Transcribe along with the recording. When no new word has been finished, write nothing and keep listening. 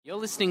You're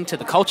listening to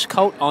The Culture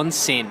Cult on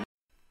SYN.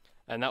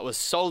 And that was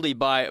solely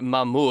by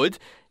Mahmood.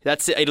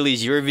 That's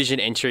Italy's Eurovision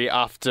entry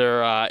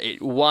after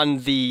it won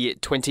the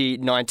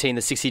 2019,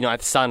 the 69th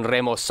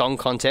Sanremo Song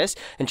Contest.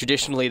 And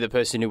traditionally, the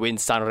person who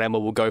wins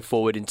Sanremo will go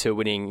forward into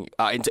winning,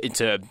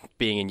 into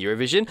being in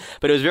Eurovision.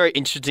 But it was a very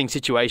interesting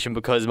situation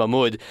because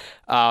Mahmood,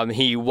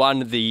 he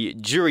won the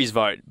jury's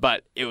vote,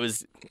 but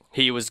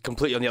he was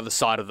completely on the other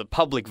side of the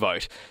public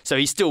vote. So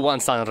he still won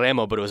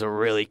Sanremo, but it was a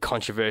really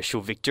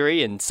controversial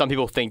victory. And some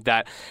people think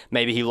that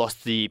maybe he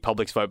lost the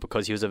public's vote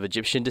because he was of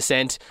Egyptian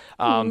descent.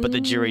 But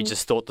the jury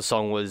just thought the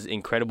song was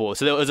incredible.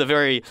 So it was a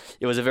very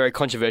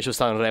controversial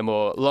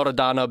Sanremo.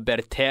 Loredana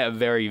Bertè, a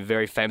very,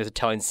 very famous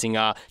Italian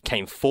singer,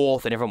 came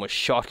fourth, and everyone was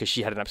shocked because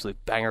she had an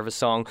absolute banger of a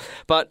song.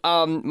 But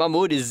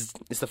Mahmood is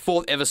the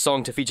fourth ever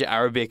song to feature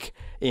Arabic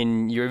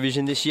in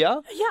Eurovision this year.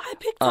 Yeah, I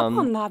picked up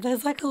on that.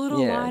 There's like a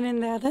little line in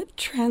there that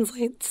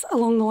translates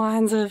along the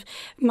lines of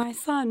my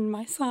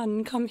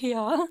son, come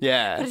here.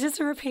 Yeah. But it's just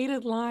a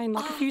repeated line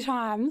like a few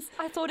times.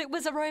 I thought it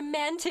was a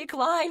romantic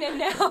line, and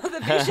now the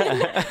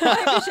vision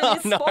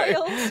is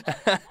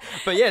spoiled.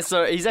 But yeah,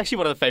 so he's actually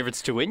one of the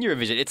favourites to win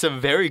Eurovision. It's a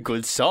very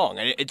good song.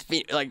 And it's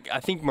been, like, I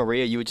think,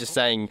 Maria, you were just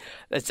saying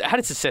it's had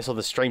a success on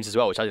the streams as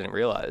well, which I didn't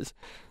realise.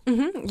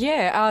 Mm-hmm.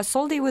 Yeah,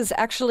 Soldi was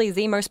actually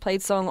the most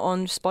played song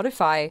on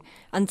Spotify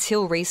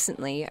until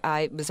recently.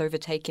 It was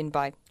overtaken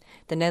by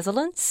the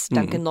Netherlands,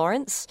 Duncan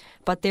Lawrence,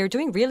 but they're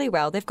doing really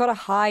well. They've got a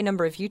high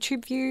number of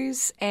YouTube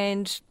views,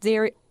 and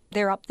they're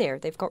up there.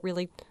 They've got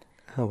really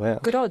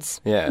good odds.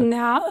 Yeah.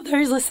 Now,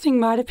 those listening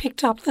might have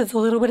picked up there's a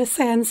little bit of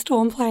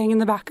Sandstorm playing in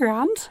the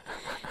background.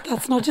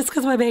 That's not just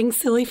because we're being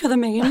silly for the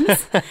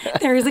memes.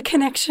 There is a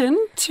connection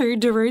to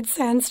Darude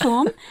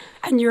Sandstorm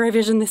and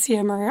Eurovision this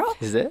year, Maria.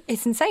 Is there?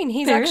 It's insane.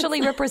 He's There actually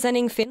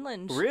representing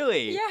Finland.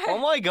 Really? Yeah. Oh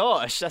my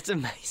gosh, that's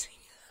amazing.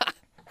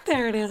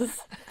 There it is.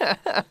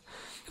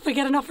 If we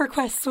get enough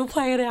requests, we'll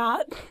play it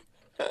out.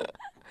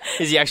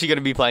 Is he actually going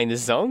to be playing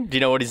this song? Do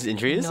you know what his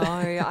entry is? No,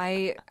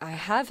 I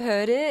have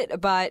heard it,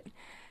 but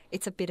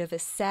it's a bit of a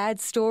sad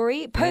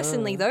story.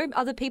 Personally, though,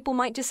 other people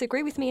might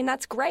disagree with me, and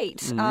that's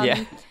great.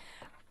 Yeah.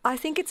 I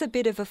think it's a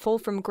bit of a fall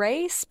from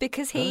grace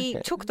because he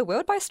took the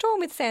world by storm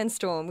with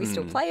Sandstorm. We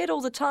still play it all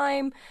the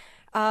time,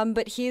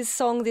 but his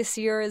song this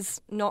year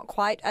is not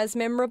quite as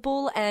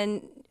memorable,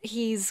 and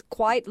he's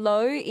quite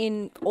low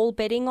in all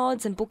betting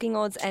odds and booking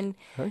odds. And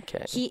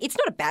it's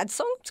not a bad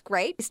song. It's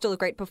great. He's still a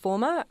great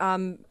performer,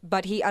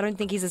 but I don't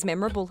think he's as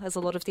memorable as a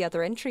lot of the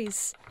other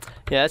entries.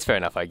 Yeah, that's fair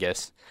enough, I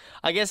guess.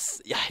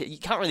 You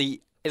can't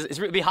really...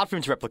 It'd be hard for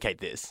him to replicate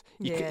this.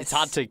 It's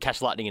hard to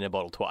catch lightning in a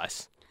bottle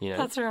twice. You know?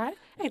 That's right.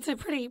 It's a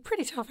pretty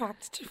tough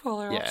act to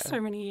follow off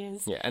so many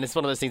years. Yeah, and it's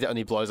one of those things that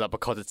only blows up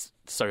because it's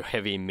so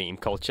heavy in meme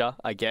culture,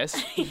 I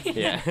guess.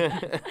 Yeah.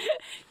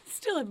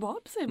 Still, it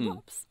bops. It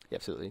bops. Yeah,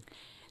 absolutely.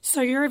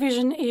 So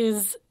Eurovision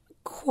is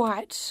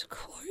quite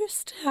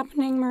close to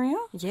happening, Maria.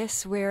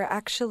 Yes, we're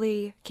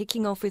actually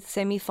kicking off with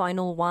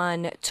semi-final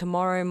 1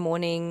 tomorrow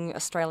morning,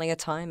 Australia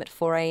time at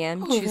 4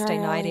 a.m, Tuesday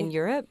night in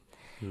Europe.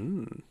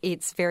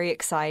 It's very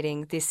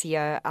exciting this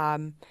year.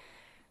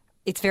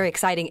 It's very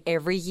exciting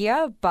every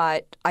year,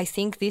 but I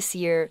think this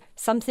year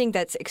something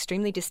that's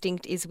extremely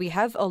distinct is we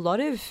have a lot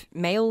of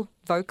male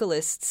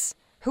vocalists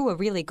who are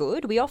really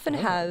good. We often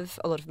have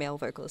a lot of male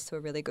vocalists who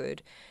are really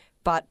good,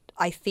 but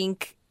I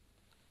think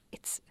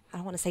I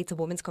don't want to say it's a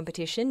women's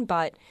competition,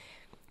 but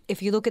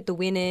if you look at the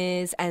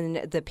winners and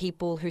the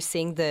people who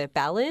sing the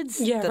ballads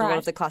that a lot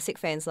of the classic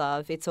fans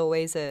love, it's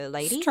always a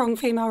lady. Strong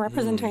female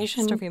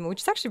representation. Strong female,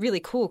 which is actually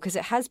really cool because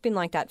it has been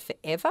like that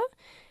forever.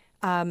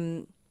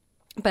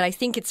 But I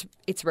think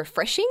it's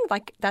refreshing.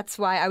 Like, that's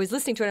why I was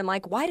listening to it. I'm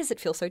like, why does it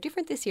feel so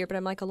different this year? But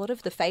I'm like, a lot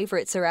of the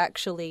favourites are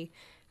actually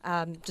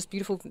just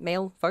beautiful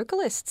male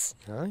vocalists.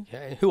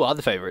 Okay. Who are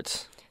the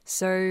favourites?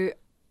 So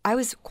I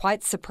was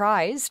quite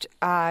surprised.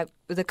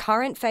 The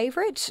current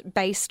favourite,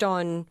 based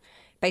on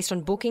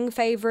booking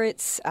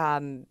favourites,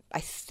 I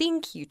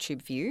think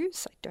YouTube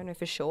views, I don't know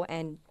for sure,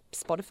 and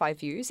Spotify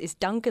views, is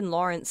Duncan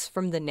Lawrence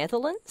from the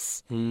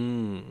Netherlands.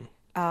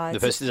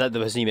 Is that the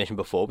person you mentioned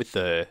before with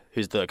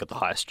who's got the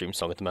highest stream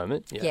song at the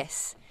moment? Yeah.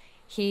 Yes.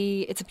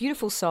 It's a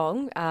beautiful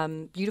song,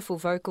 beautiful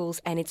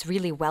vocals, and it's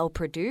really well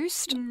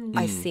produced.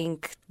 I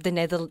think the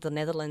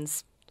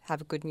Netherlands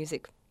have a good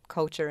music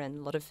culture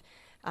and a lot of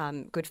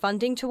good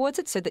funding towards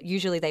it, so that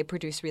usually they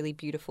produce really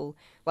beautiful,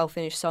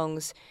 well-finished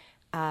songs.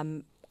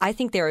 I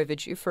think they're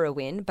overdue for a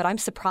win, but I'm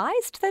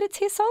surprised that it's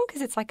his song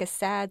because it's like a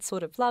sad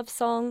sort of love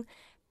song.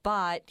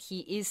 But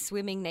he is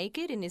swimming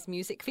naked in his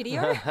music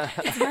video.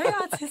 It's very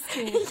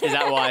artistic. Is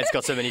that why it's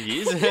got so many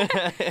views?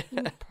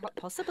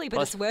 Possibly,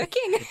 but it's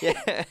working.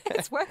 Yeah.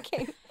 It's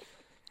working.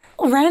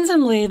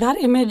 Randomly, that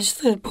image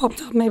that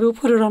popped up, maybe we'll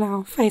put it on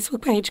our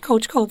Facebook page,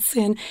 Culture Cult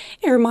SYN.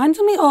 It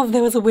reminded me of,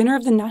 there was a winner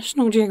of the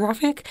National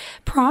Geographic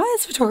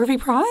Prize, Photography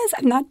Prize,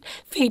 and that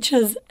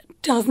features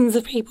dozens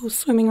of people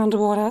swimming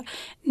underwater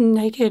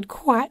naked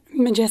quite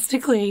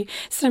majestically.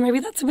 So maybe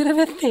that's a bit of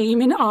a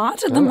theme in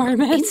art at the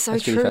moment. It's so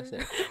true.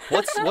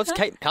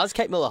 How's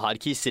Kate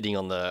Miller-Heidke sitting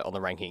on the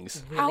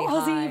rankings? Our Really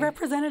Aussie high.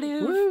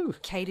 representative. Woo.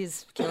 Kate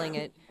is killing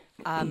it.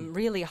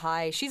 really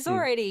high. She's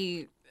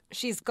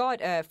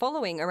got a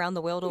following around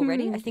the world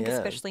already, I think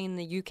especially in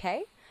the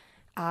UK.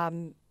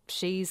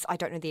 I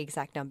don't know the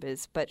exact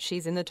numbers, but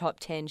she's in the top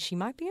 10. She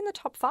might be in the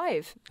top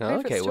 5.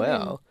 Okay,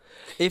 wow.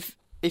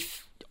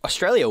 If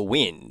Australia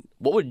win,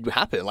 what would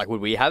happen? Like,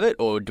 would we have it,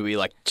 or do we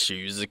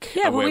choose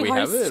where we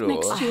have it?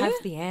 Next I year? have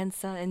the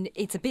answer, and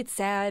it's a bit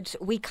sad.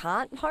 We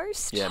can't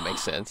host. Yeah,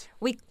 makes sense.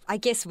 I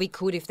guess we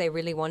could if they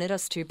really wanted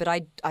us to, but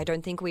I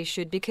don't think we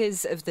should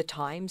because of the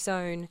time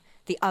zone,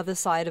 the other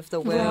side of the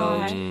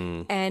world,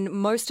 and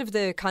most of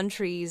the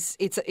countries.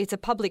 It's a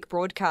public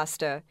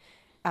broadcaster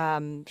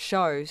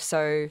show,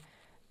 so.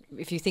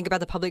 If you think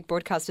about the public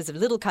broadcasters of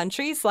little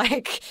countries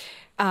like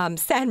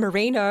San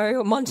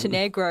Marino,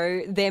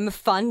 Montenegro, them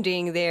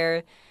funding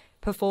their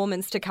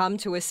performance to come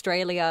to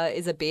Australia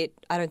is I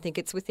don't think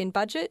it's within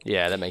budget.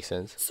 Yeah, that makes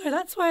sense. So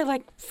that's why,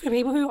 for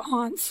people who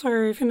aren't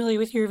so familiar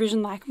with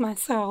Eurovision like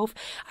myself,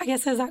 I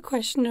guess there's that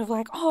question of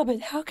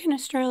but how can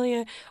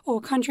Australia or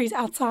countries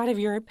outside of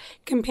Europe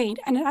compete?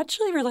 And it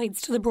actually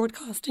relates to the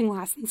broadcasting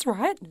license,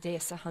 right?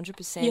 Yes,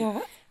 100%. Yeah.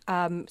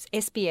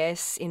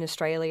 SBS in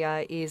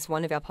Australia is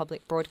one of our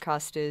public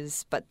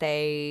broadcasters, but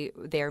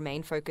their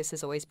main focus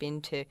has always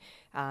been to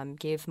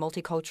give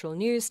multicultural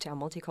news to our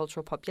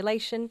multicultural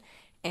population.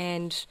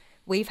 And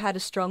we've had a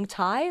strong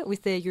tie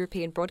with the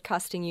European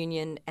Broadcasting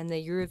Union and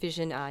the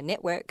Eurovision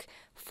network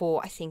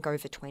for, I think,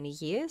 over 20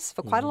 years,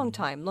 for quite a long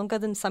time, longer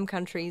than some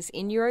countries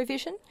in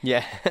Eurovision.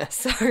 Yeah.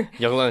 So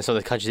Younger than some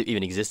of the countries that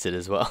even existed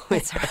as well.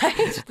 That's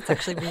right. That's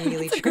actually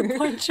really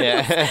true.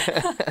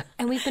 Yeah.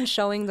 And we've been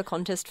showing the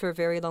contest for a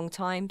very long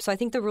time. So I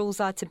think the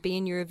rules are to be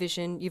in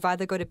Eurovision, you've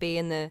either got to be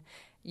in the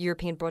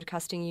European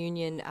Broadcasting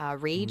Union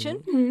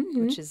region,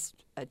 which is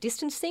a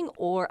distance thing,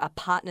 or a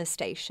partner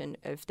station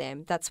of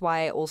them. That's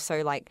why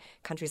also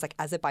countries like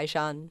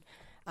Azerbaijan,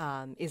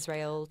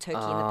 Israel, Turkey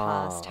in the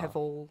past have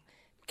all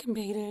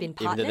competed. been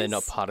partners. Even though they're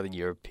not part of the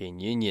European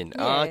Union.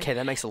 Yeah. Oh, okay,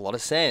 that makes a lot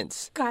of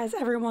sense. Guys,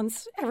 everyone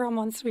wants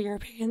to be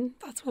European.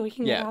 That's what we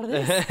can get out of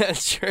this.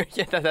 That's true.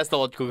 Yeah, that's the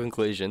logical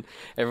conclusion.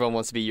 Everyone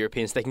wants to be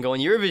European so they can go on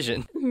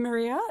Eurovision.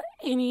 Maria,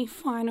 any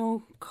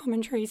final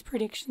commentaries,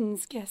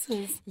 predictions,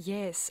 guesses?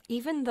 Yes,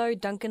 even though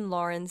Duncan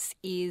Lawrence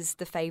is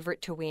the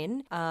favourite to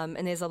win,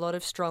 and there's a lot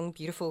of strong,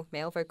 beautiful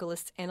male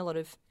vocalists and a lot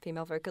of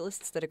female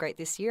vocalists that are great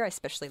this year. I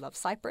especially love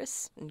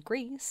Cyprus and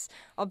Greece,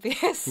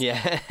 obvious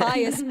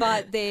bias,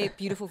 but they're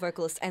beautiful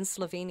vocalists, and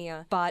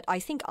Slovenia. But I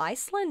think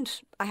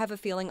Iceland, I have a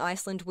feeling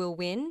Iceland will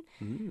win.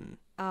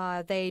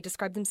 They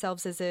describe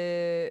themselves as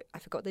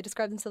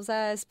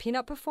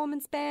pin-up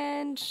performance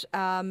band,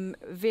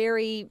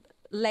 very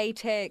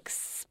latex,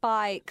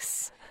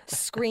 spikes,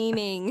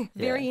 screaming,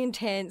 very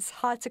intense,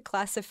 hard to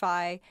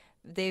classify.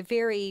 They're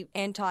very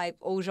anti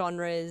all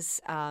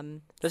genres.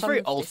 That's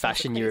very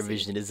old-fashioned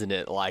Eurovision, isn't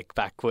it? Like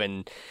back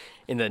when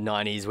in the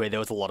 90s where there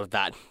was a lot of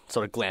that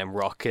sort of glam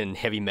rock and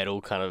heavy metal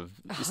kind of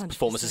 100%.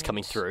 performances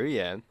coming through,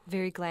 yeah.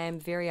 Very glam,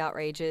 very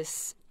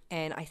outrageous.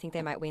 And I think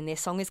they might win. Their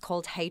song is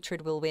called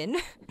Hatred Will Win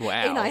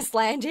Wow. in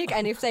Icelandic.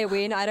 And if they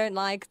win, I don't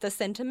like the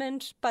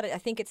sentiment, but I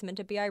think it's meant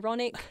to be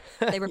ironic.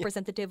 They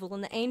represent the devil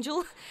and the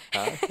angel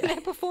in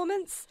their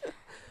performance.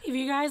 If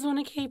you guys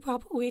want to keep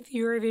up with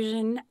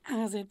Eurovision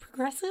as it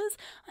progresses,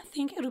 I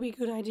think it'll be a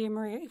good idea,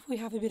 Maria, if we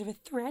have a bit of a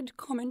thread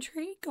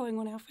commentary going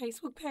on our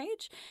Facebook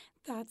page.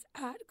 That's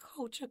at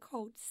Culture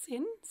Cult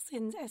Sin,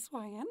 Sin's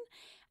S-Y-N.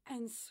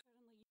 And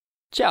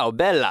Ciao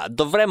bella,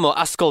 dovremmo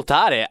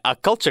ascoltare a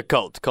Culture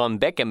Cult con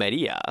Becca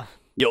Maria.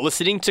 You're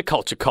listening to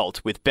Culture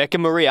Cult with Becca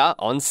Maria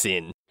on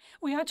Sin.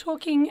 we are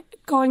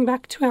going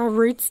back to our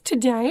roots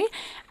today,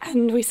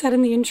 and we said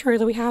in the intro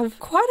that we have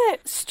quite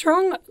a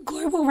strong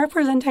global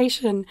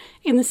representation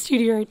in the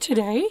studio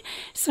today.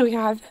 So we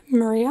have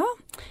Maria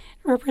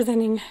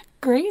representing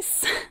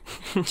Greece,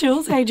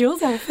 Jules, hey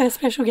Jules, our first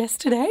special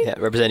guest today. Yeah,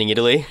 representing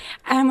Italy.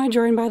 And we're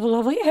joined by the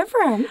lovely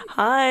Evram.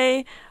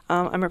 Hi,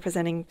 I'm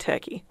representing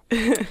Turkey.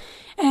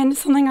 And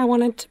something I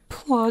wanted to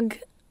plug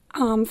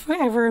for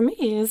Evram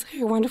is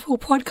her wonderful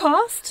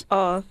podcast.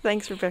 Oh,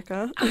 thanks,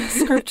 Rebecca.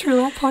 Script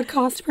Roulette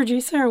podcast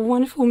producer, a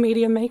wonderful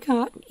media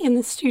maker in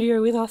the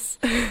studio with us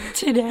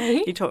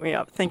today. You taught me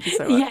up. Thank you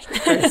so much.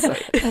 Yeah. Very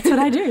sweet. That's what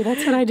I do.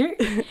 That's what I do.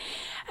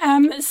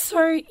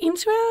 So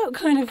into our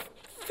kind of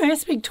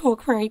first big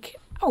talk break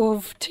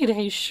of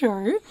today's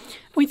show,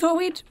 we thought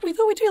we'd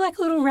do like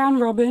a little round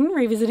robin,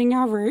 revisiting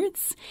our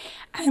roots,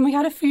 and we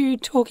had a few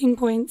talking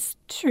points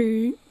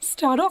to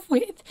start off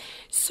with.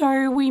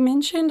 So we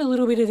mentioned a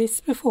little bit of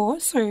this before,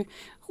 so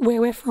where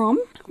we're from,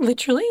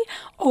 literally,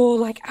 or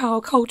like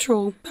our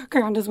cultural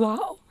background as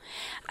well.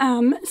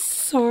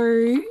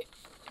 So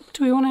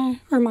do we want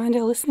to remind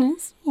our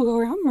listeners? We'll go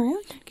around, Maria.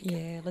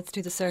 Yeah, let's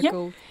do the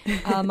circle.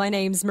 Yep. My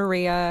name's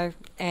Maria,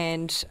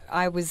 and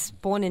I was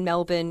born in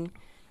Melbourne,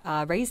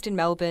 raised in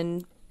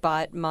Melbourne,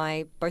 but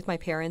both my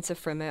parents are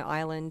from an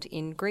island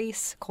in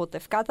Greece called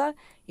Lefkada.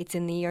 It's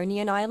in the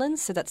Ionian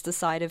Islands, so that's the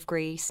side of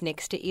Greece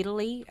next to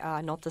Italy,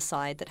 not the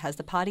side that has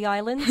the party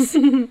islands.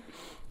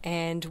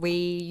 And we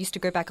used to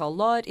go back a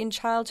lot in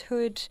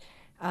childhood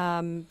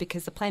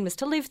because the plan was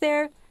to live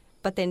there.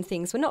 but then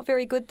things were not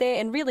very good there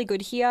and really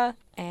good here,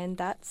 and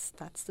that's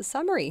the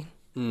summary.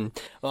 Well,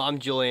 I'm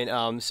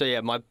Julian. So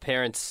yeah, my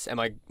parents and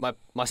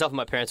myself and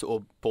my parents were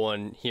all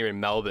born here in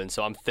Melbourne.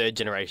 So I'm third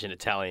generation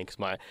Italian because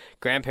my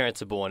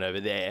grandparents are born over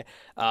there.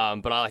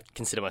 But I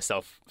consider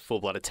myself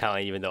full-blood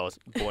Italian, even though I was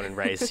born and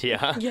raised here.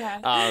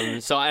 Yeah.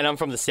 And I'm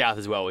from the south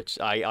as well, which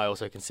I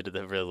also consider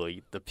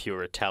the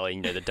pure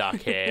Italian. The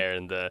dark hair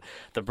and the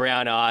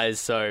brown eyes.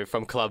 So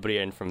from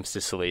Calabria and from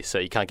Sicily. So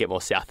you can't get more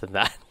south than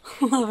that.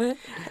 Love it.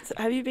 So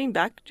have you been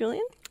back,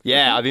 Julian?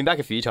 Yeah, I've been back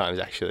a few times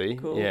actually.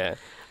 Cool. Yeah.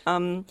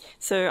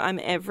 So I'm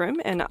Evrim,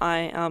 and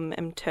I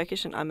am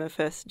Turkish, and I'm a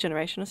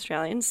first-generation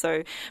Australian.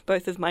 So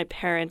both of my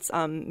parents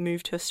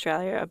moved to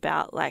Australia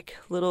about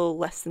little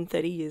less than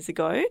 30 years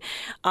ago,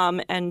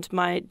 and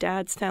my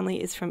dad's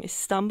family is from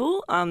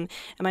Istanbul, and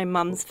my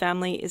mum's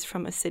family is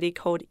from a city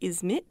called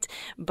Izmit,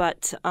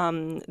 but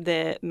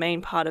the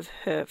main part of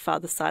her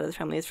father's side of the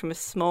family is from a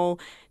small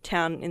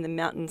town in the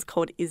mountains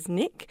called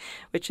Iznik,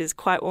 which is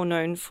quite well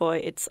known for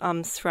its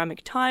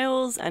ceramic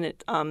tiles and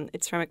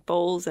its ceramic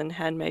bowls and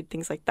handmade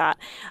things like that.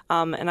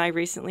 And I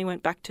recently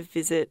went back to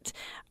visit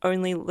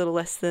only a little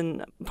less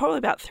than probably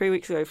about 4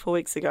 weeks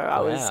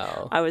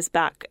ago. I was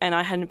back, and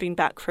I hadn't been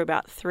back for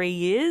about 3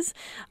 years.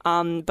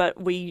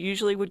 But we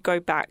usually would go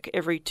back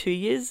every 2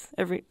 years,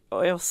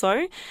 or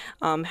so.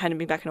 Hadn't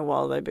been back in a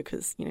while though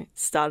because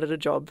started a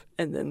job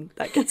and then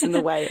that gets in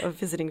the way of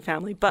visiting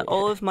family. But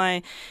all of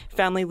my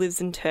family lives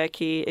in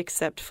Turkey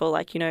except for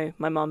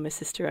my mum, my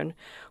sister, and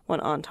one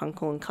aunt,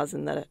 uncle, and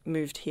cousin that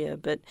moved here.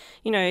 But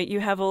you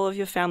have all of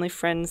your family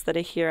friends that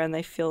are here and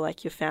they feel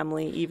like your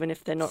family even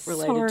if they're not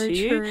related to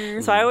you.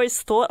 True. So I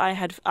always thought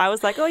I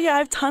was like, oh yeah, I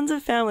have tons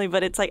of family,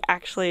 but it's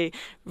actually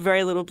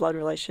very little blood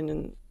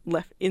relation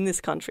left in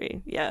this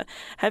country. Yeah.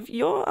 Have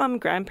your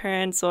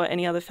grandparents or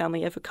any other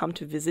family ever come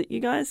to visit you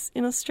guys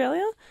in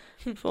Australia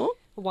before?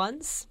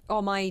 Once.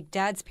 Oh, my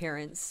dad's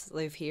parents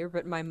live here,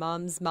 but my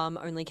mum's mum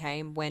only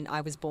came when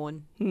I was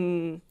born.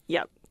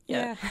 Yep.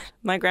 Yeah.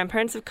 My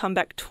grandparents have come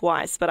back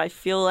twice, but I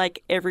feel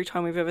like every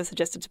time we've ever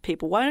suggested to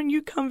people, why don't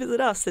you come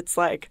visit us? It's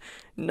like,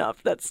 no,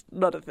 that's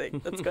not a thing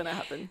that's going to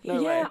happen.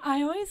 No way. Yeah,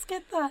 I always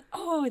get that,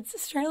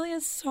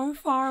 Australia's so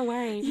far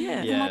away.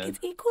 Yeah. And it's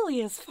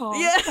equally as far.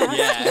 Yeah.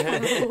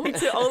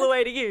 Yeah. All the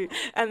way to you.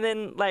 And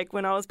then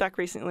when I was back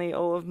recently,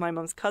 all of my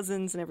mum's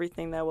cousins and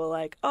everything, they were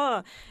like,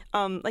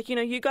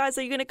 you guys,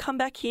 are you going to come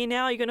back here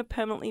now? Are you going to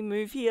permanently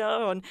move here?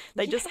 And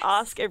they just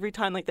ask every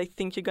time, they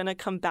think you're going to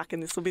come back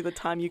and this will be the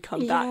time you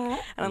come back.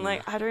 And I'm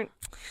like, I don't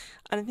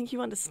think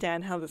you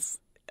understand how this,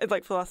 for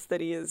the last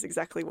 30 years,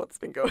 exactly what's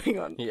been going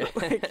on. Yeah.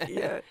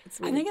 It's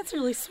really... I think it's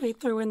really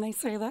sweet though when they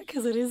say that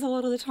because it is a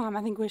lot of the time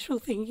I think wishful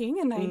thinking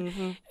and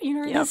they,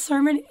 there's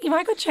so many, if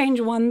I could change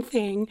one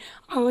thing,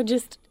 I would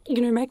just,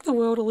 make the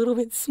world a little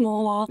bit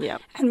smaller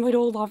and we'd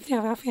all love to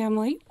have our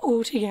family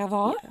all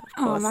together,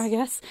 I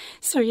guess.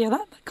 So yeah,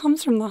 that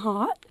comes from the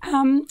heart.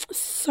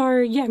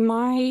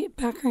 My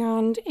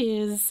background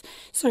is,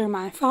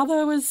 my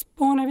father was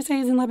born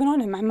overseas in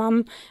Lebanon and my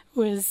mum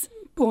was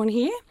born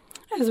here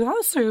as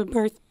well, so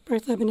both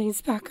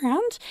Lebanese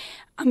background.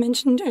 I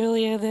mentioned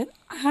earlier that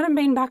I hadn't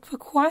been back for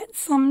quite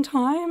some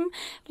time.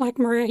 Like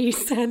Maria, you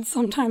said,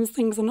 sometimes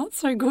things are not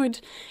so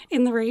good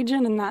in the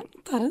region and that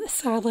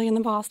sadly in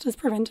the past has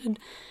prevented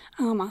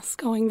us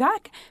going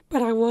back.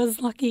 But I was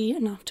lucky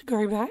enough to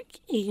go back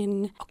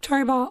in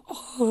October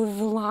of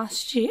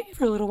last year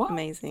for a little while.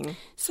 Amazing.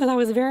 So that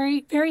was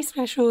very, very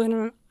special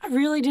and I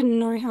really didn't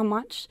know how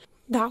much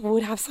that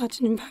would have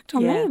such an impact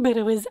on me, but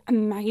it was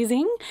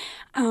amazing.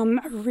 A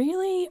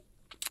really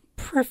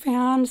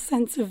profound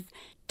sense of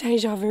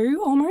deja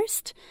vu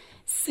almost,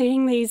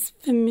 seeing these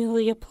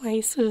familiar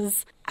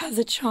places as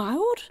a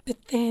child, but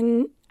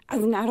then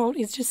as an adult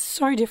is just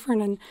so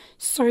different and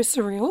so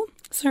surreal.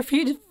 So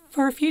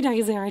for a few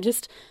days there, I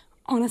just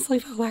honestly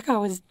felt like I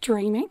was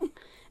dreaming.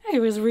 It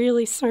was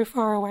really so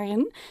far away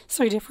and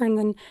so different.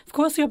 And of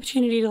course the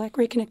opportunity to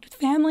reconnect with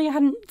family I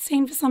hadn't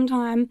seen for some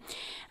time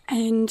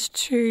and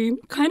to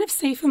kind of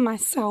see for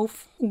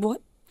myself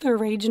what the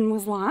region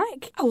was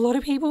like. A lot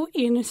of people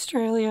in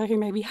Australia who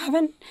maybe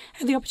haven't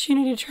had the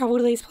opportunity to travel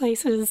to these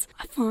places,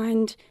 I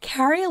find,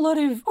 carry a lot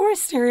of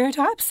almost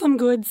stereotypes, some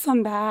good,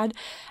 some bad,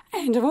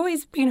 and I've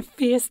always been a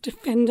fierce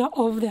defender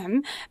of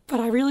them, but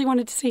I really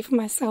wanted to see for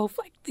myself,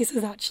 this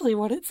is actually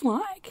what it's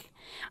like.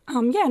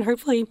 And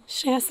hopefully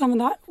share some of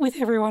that with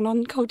everyone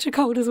on Culture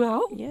Cult as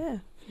well. Yeah.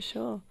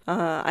 Sure.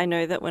 I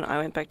know that when I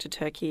went back to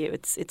Turkey,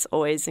 it's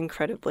always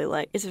incredibly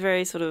it's a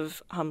very sort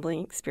of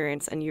humbling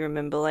experience, and you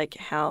remember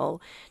how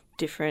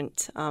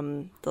different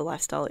the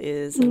lifestyle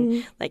is,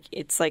 and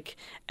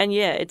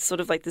it's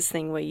sort of this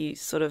thing where you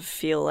sort of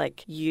feel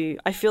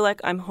I feel like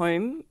I'm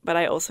home, but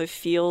I also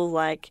feel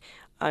like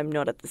I'm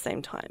not at the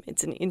same time.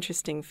 It's an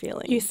interesting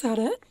feeling. You said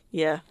it.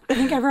 Yeah. I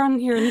think everyone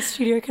here in the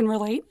studio can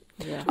relate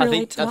Yeah. I relate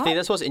think to that.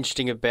 that's what's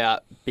interesting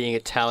about being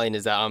Italian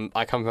is that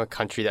I come from a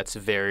country that's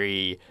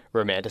very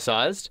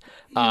romanticized,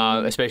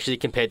 especially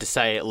compared to,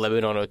 say,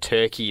 Lebanon or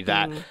Turkey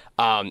that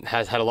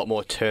has had a lot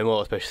more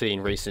turmoil, especially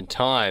in recent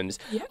times.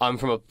 Yeah. I'm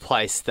from a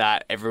place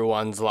that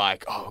everyone's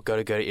like, oh, we've got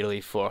to go to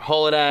Italy for a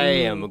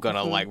holiday and we're going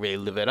to like really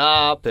live it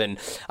up. And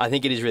I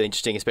think it is really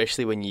interesting,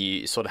 especially when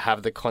you sort of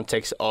have the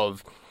context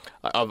of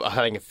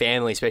having a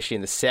family, especially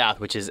in the south,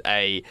 which is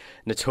a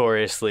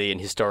notoriously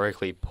and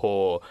historically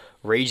poor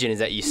region, is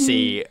that you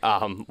see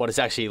what it's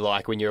actually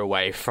like when you're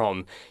away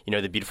from,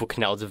 the beautiful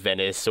canals of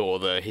Venice or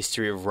the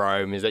history of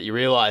Rome, is that you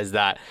realise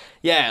that,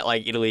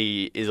 like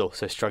Italy is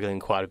also struggling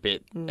quite a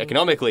bit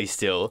economically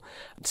still.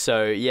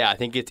 So, I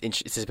think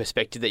it's a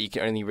perspective that you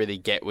can only really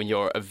get when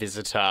you're a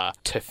visitor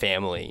to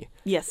family.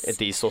 Yes. At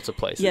these sorts of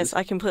places. Yes,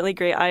 I completely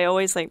agree. I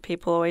always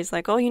people always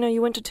like, oh,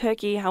 you went to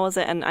Turkey. How was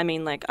it? And I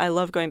mean, I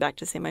love going back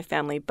to see my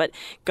family, but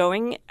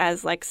going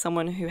as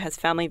someone who has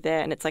family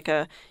there, and it's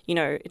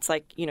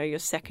your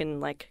second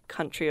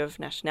country of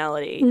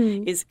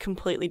nationality is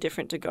completely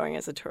different to going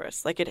as a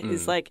tourist. It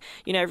is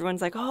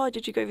everyone's like, oh,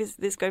 did you go visit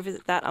this? Go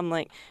visit that. I'm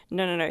like,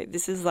 no.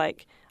 This is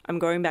I'm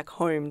going back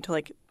home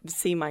to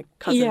see my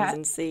cousins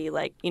and see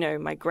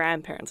my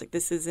grandparents.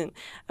 This isn't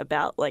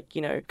about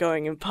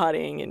going and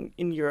partying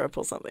in Europe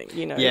or something,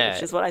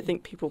 which is what I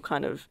think people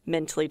kind of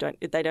mentally don't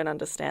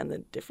understand the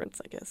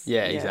difference, I guess.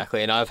 Yeah,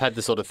 exactly. And I've had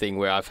the sort of thing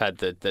where I've had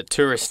the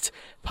tourist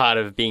part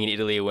of being in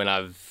Italy when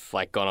I've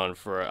gone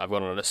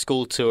on a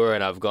school tour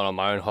and I've gone on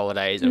my own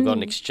holidays and I've got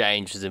an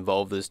exchange which has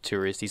involved this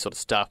touristy sort of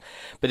stuff.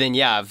 But then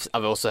I've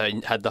also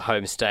had the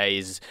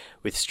homestays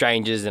with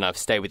strangers and I've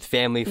stayed with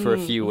family for a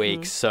few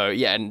weeks. So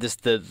and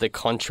just the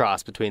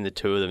contrast between the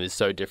two of them is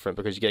so different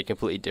because you get a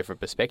completely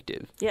different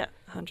perspective. Yeah,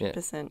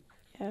 100%.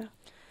 Yeah.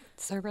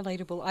 So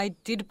relatable. I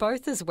did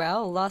both as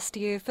well. Last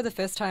year, for the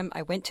first time,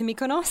 I went to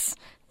Mykonos,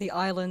 the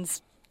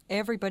islands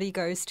everybody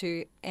goes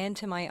to, and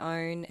to my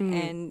own,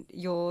 and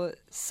you're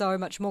so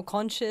much more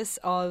conscious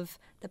of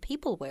the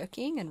people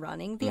working and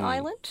running the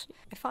island.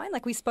 I find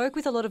we spoke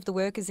with a lot of the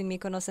workers in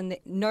Mykonos and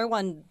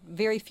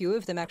very few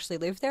of them actually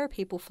live there.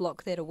 People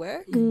flock there to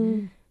work.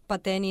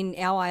 But then in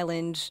our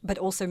island, but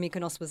also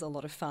Mykonos was a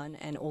lot of fun,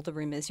 and all the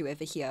rumours you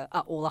ever hear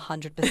are all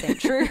 100%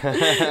 true.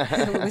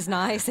 So it was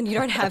nice, and you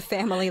don't have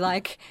family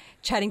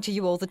chatting to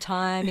you all the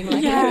time, being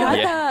like, "Hey,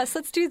 like us,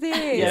 let's do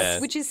this,"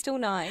 which is still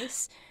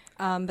nice.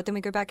 But then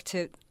we go back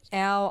to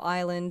our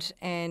island,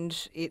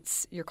 and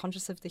you're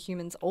conscious of the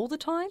humans all the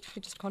time.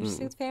 You're just conscious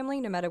of family,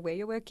 no matter where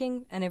you're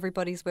working, and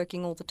everybody's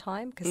working all the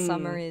time because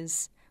summer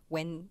is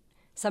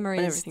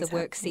the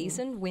work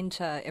season.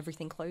 Winter,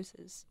 everything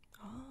closes.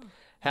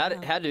 How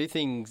do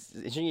things,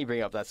 interesting you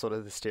bring up that sort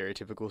of the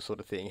stereotypical sort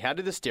of thing, how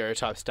do the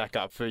stereotypes stack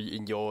up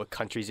in your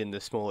countries in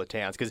the smaller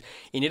towns? Because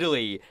in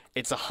Italy,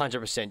 it's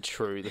 100%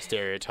 true, the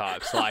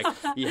stereotypes.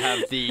 You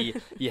have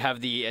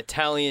the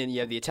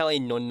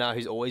Italian nonna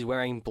who's always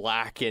wearing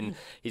black and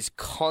is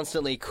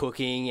constantly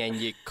cooking, and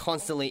you're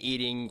constantly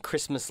eating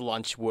Christmas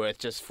lunch worth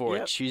just for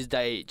a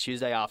Tuesday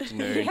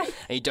afternoon, and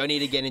you don't need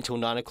to get until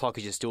 9 o'clock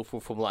because you're still full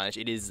from lunch.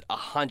 It is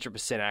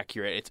 100%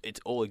 accurate. It's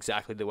all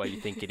exactly the way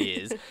you think it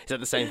is. Is that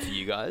the same for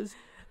you guys?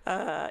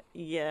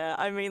 Yeah,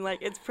 I mean,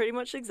 it's pretty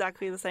much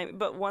exactly the same.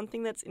 But one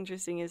thing that's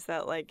interesting is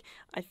that,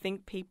 I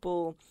think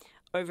people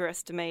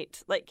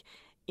overestimate,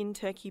 in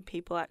Turkey,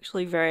 people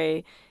actually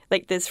very,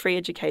 there's free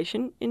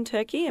education in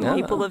Turkey, and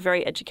people are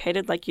very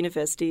educated.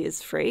 University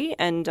is free,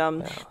 and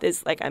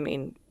there's,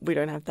 we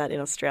don't have that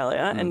in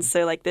Australia. And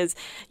so, there's,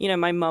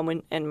 my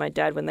mum and my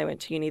dad, when they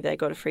went to uni, they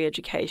got a free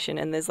education,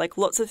 and there's,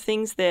 lots of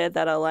things there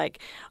that are,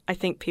 I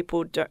think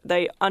people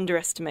they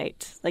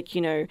underestimate,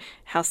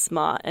 how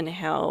smart and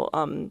how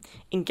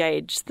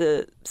engaged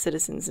the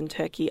citizens in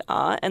Turkey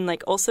are. And,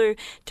 also,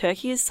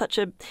 Turkey is such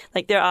a,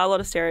 there are a lot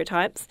of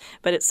stereotypes,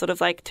 but it's sort of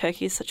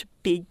Turkey is such a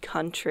big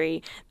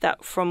country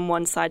that from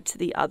one side to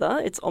the other,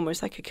 it's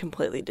almost like a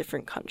completely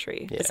different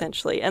country,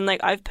 essentially. And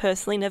I've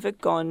personally never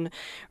gone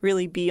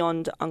really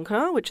beyond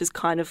Ankara, which is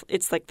kind of,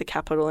 it's the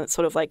capital, and it's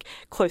sort of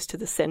close to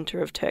the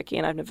center of Turkey,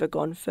 and I've never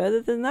gone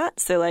further than that.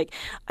 So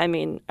I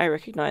mean, I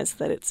recognize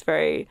that it's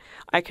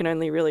I can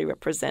only really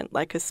represent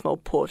a small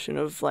portion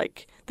of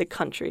the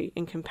country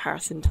in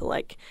comparison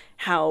to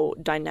how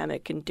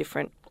dynamic and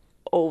different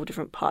all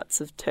different parts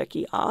of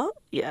Turkey are.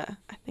 Yeah,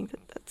 I think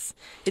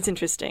it's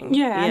interesting.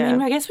 Yeah, I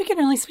mean, I guess we can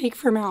only speak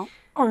from our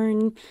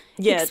own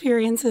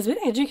experiences, but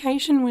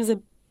education was a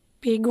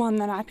big one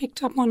that I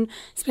picked up on,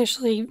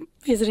 especially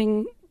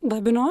visiting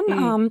Lebanon.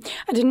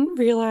 I didn't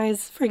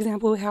realise, for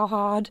example, how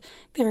hard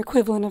their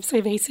equivalent of,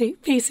 say,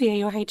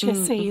 VCE or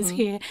HSC is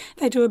here.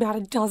 They do about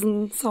a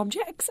dozen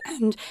subjects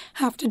and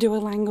have to do a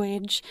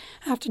language,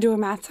 have to do a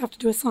maths, have to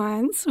do a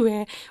science,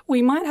 where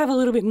we might have a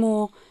little bit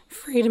more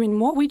freedom in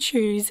what we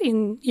choose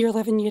in year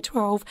 11, year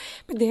 12,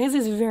 but theirs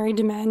is very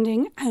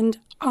demanding, and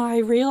I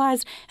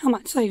realised how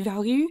much they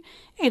value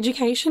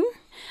education.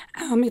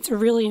 It's a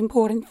really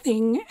important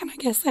thing, and I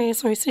guess they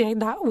associate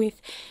that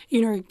with,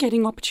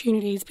 getting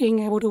opportunities, being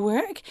able to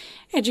work.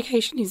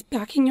 Education is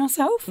backing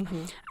yourself.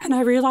 And I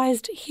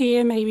realised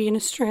here, maybe in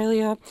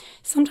Australia,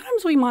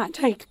 sometimes we might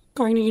take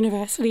going to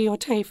university or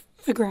take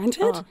for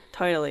granted. Oh,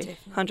 totally.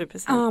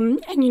 100%.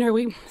 And, you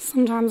know,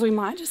 sometimes we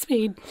might just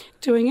be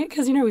doing it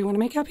because, you know, we want to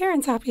make our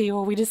parents happy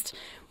or we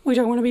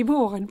don't want to be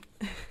bored.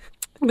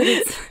 But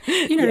it's,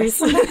 you know,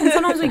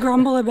 sometimes we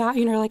grumble about,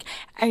 you know, like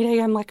 8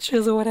 a.m.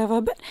 lectures or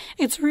whatever, but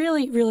it's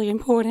really, really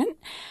important.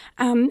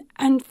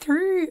 And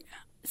through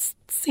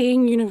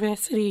seeing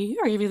university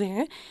over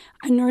there,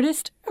 I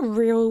noticed a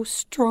real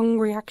strong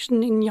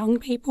reaction in young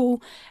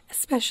people,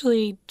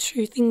 especially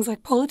to things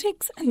like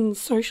politics and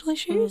social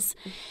issues.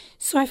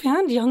 So I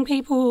found young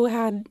people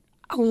had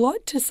a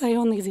lot to say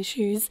on these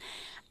issues,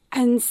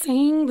 and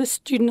seeing the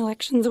student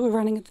elections that were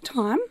running at the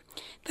time,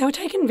 they were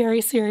taken very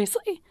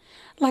seriously.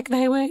 Like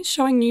they were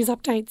showing news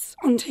updates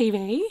on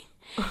TV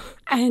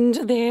and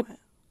their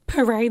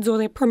parades or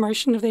their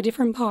promotion of their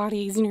different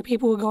parties. You know,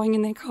 people were going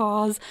in their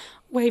cars,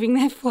 waving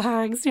their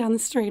flags down the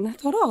street. And I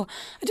thought,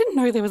 I didn't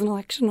know there was an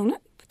election on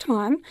at the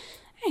time.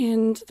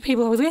 And the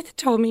people I was with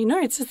told me, no,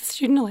 it's just the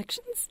student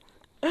elections.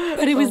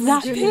 But it was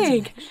that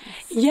big.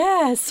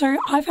 Yeah, so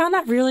I found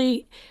that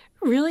really,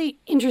 really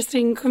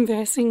interesting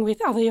conversing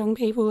with other young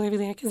people over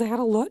there because they had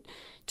a lot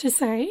to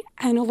say.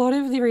 And a lot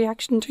of the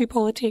reaction to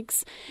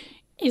politics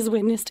is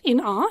witnessed in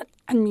art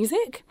and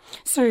music.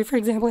 So, for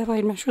example, I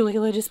played Mushroom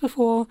Leela just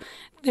before.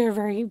 They're a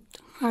very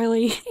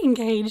highly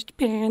engaged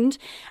band,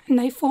 and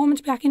they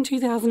formed back in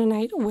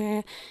 2008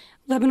 where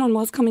Lebanon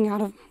was coming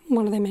out of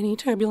one of their many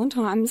turbulent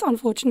times,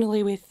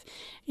 unfortunately, with,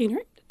 you know,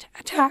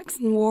 attacks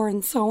and war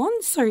and so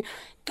on. So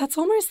that's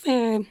almost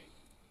their,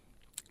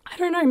 I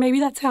don't know, maybe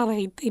that's how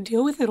they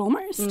deal with it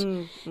almost,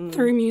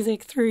 through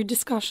music, through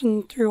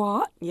discussion, through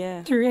art,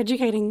 through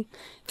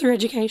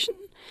education.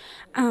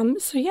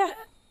 So yeah,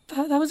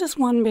 that was just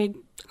one big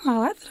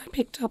highlight that I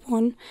picked up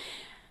on.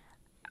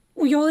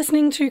 You're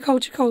listening to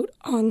Culture Cult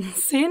on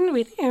SYN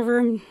with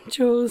Evram,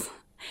 Jules,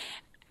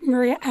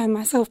 Maria and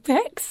myself,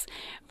 Bex.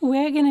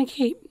 We're going to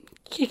keep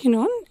kicking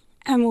on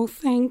and we'll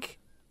thank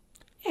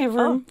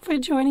Evram for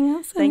joining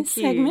us in this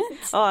segment.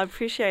 Oh, I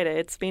appreciate it.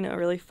 It's been a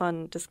really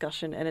fun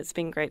discussion and it's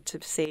been great to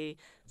see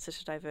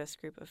such a diverse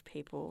group of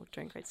people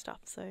doing great stuff.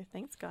 So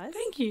thanks, guys.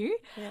 Thank you.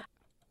 Yeah.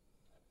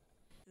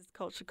 This is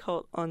Culture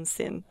Cult on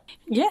SYN.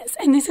 Yes,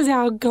 and this is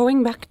our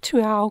going back to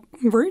our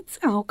roots,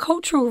 our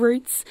cultural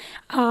roots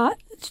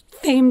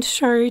themed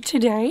show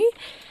today.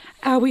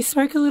 We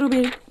spoke a little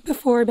bit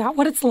before about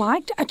what it's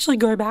like to actually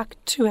go back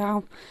to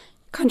our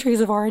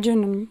countries of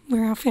origin and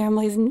where our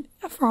families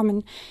are from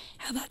and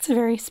how that's a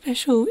very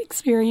special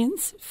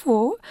experience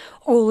for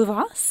all of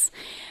us.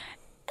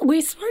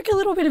 We spoke a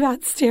little bit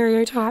about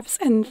stereotypes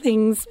and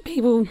things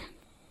people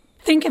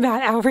think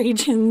about our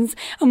regions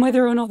and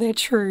whether or not they're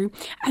true,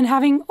 and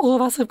having all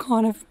of us have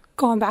kind of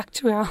gone back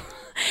to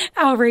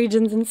our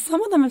regions, and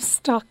some of them have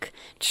stuck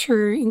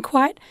true in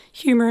quite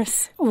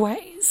humorous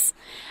ways.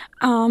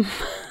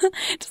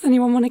 Does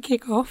anyone want to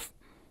kick off?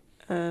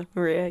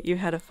 Maria, you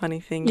had a funny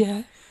thing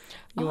you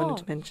wanted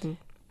to mention.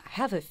 I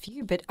have a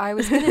few, but I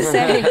was going to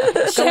say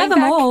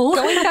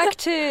going back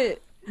to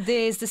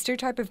there's the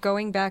stereotype of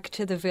going back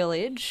to the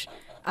village,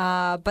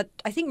 but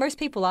I think most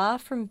people are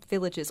from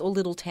villages or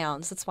little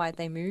towns. That's why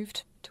they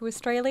moved to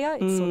Australia.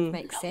 It sort of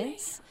makes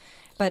sense.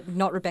 But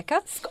not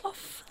Rebecca.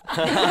 Scoff.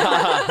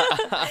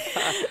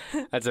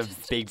 That's a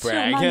big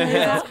brag.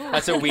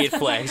 That's a weird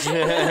flex.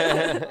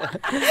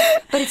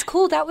 But it's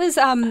cool. That was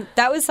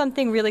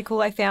something really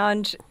cool I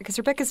found because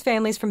Rebecca's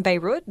family's from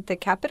Beirut, the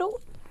capital.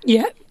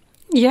 Yeah.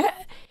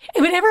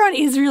 But everyone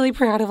is really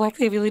proud of like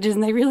their villages,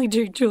 and they really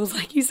do, Jules,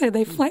 like you said,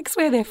 they flex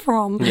where they're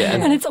from. Yeah.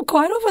 And it's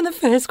quite often the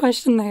first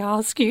question they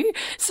ask you.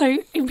 So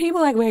if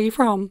people are like, where are you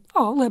from?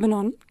 Oh,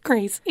 Lebanon,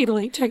 Greece,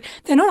 Italy, Czech.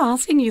 They're not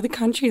asking you the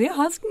country, they're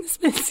asking the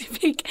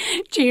specific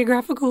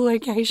geographical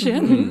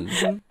location.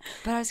 Mm-hmm.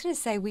 But I was going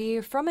to say,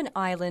 we're from an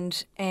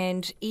island,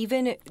 and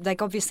even,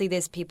 like, obviously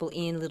there's people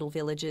in little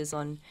villages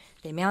on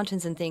their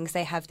mountains and things,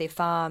 they have their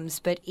farms,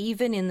 but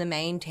even in the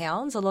main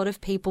towns, a lot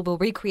of people will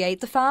recreate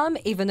the farm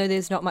even though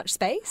there's not much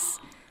space.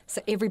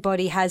 So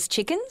everybody has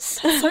chickens.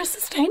 That's so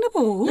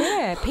sustainable.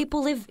 Yeah,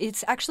 people live,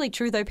 it's actually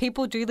true though,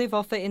 people do live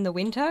off it in the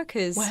winter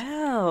because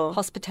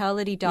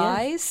hospitality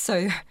dies,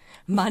 so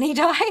money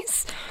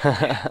dies.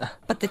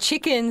 But the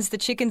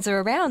chickens are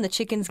around. The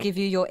chickens give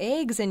you your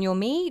eggs and your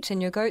meat,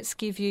 and your goats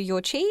give you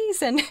your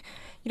cheese, and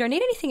you don't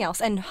need anything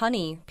else. And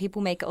honey,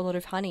 people make a lot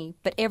of honey,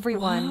 but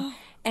everyone... Wow.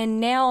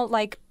 And now,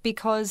 like,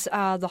 because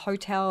the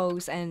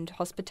hotels and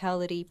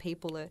hospitality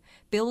people are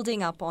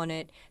building up on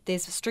it,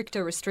 there's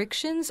stricter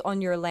restrictions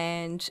on your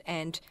land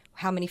and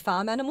how many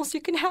farm animals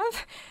you can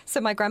have. So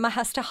my grandma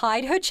has to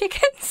hide her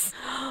chickens.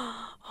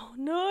 Oh,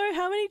 no.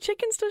 How many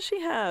chickens does she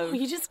have? Oh,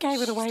 you just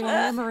gave it away,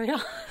 Maria.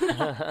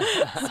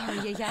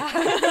 Sorry,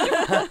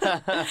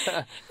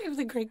 yeah. If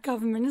the Greek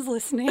government is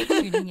listening.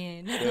 Tuning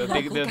in. There were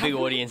a big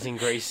audience in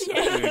Greece who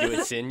do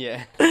it SYN,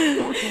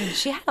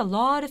 She had a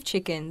lot of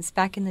chickens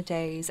back in the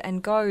days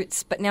and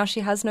goats, but now she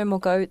has no more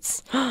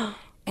goats.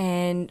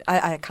 And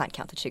I can't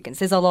count the chickens.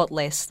 There's a lot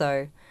less,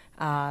 though.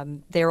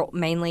 They're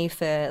mainly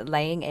for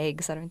laying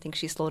eggs. I don't think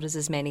she slaughters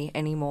as many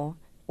anymore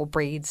or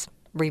breeds.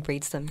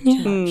 rebreeds them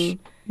too much.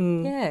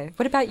 Yeah.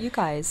 What about you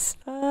guys?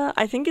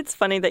 I think it's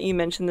funny that you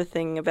mentioned the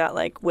thing about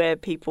like where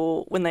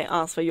people, when they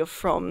ask where you're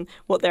from,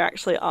 what they're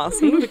actually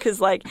asking. Because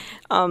like,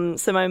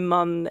 so my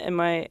mum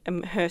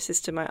and her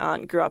sister, my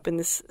aunt, grew up in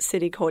this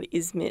city called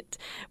Izmit,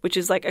 which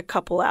is like a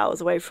couple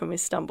hours away from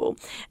Istanbul.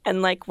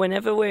 And like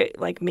whenever we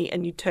like meet a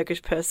new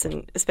Turkish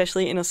person,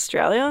 especially in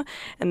Australia,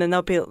 and then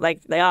they'll be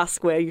like, they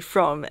ask where you're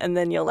from, and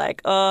then you're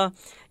like, oh,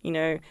 you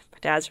know,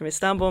 dad's from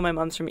Istanbul, my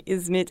mum's from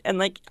Izmit. And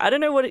like, I don't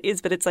know what it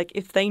is, but it's like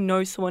if they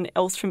know someone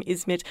else from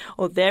Izmit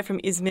or they're from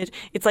Izmit,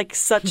 it's like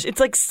it's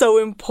like so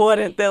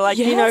important. They're like,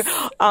 you know,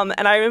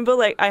 and I remember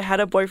like I had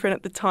a boyfriend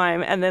at the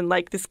time, and then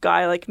like this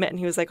guy like met and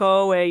he was like,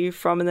 oh, where are you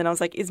from? And then I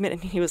was like, Izmit.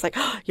 And he was like,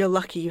 oh, you're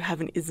lucky you have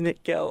an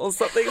Izmit girl or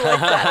something like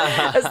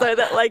that. As though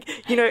that like,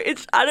 you know,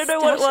 it's, I don't know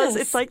what it was.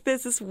 It's like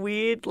there's this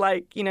weird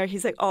like, you know,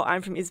 he's like, oh,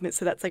 I'm from Izmit.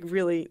 So that's like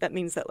really, that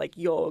means that like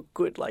you're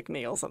good like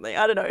me or something.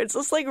 I don't know. It's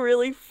just like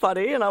really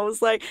funny. And I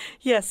was like,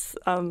 yes,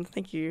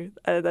 thank you.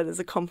 That is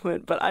a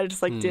compliment, but I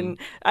just like didn't.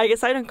 I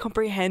guess I don't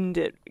comprehend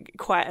it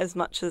quite as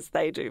much as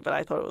they do, but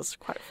I thought it was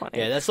quite funny.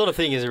 Yeah, that sort of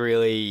thing is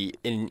really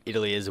in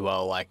Italy as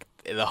well. Like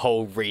the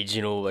whole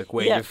regional, like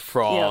where you're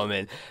from,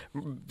 and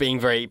being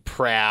very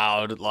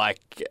proud.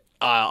 Like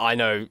I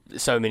know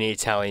so many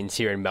Italians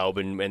here in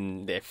Melbourne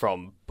when they're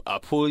from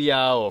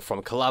Puglia or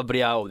from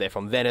Calabria or they're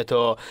from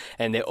Veneto,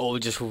 and they're all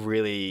just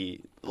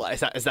really.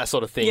 Like, it's that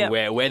sort of thing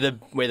where we're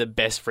the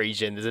best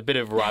region. There's a bit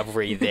of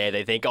rivalry there.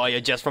 They think, oh,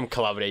 you're just from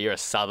Calabria, you're a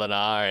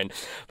southerner,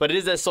 but it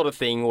is that sort of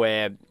thing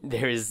where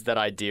there is that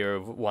idea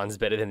of one's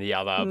better than the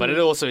other. But it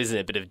also isn't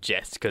a bit of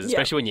jest because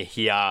especially when you're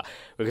here,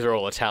 because we're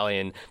all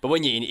Italian. But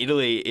when you're in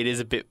Italy, it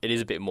is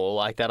a bit more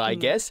like that, I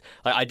guess.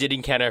 Like, I did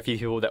encounter a few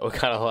people that were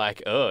kind of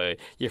like, oh,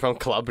 you're from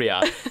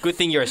Calabria. Good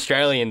thing you're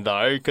Australian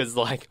though, because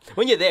like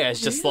when you're there,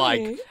 it's just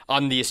like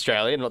I'm the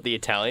Australian, not the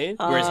Italian.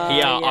 Whereas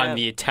here, I'm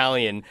the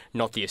Italian,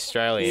 not the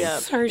Australian. Yeah.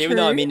 So Even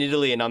though I'm in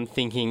Italy and I'm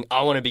thinking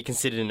I want to be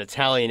considered an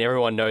Italian,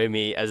 everyone knows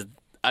me as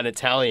an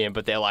Italian,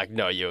 but they're like,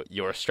 no,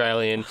 you're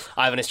Australian.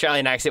 I have an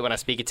Australian accent when I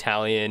speak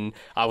Italian.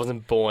 I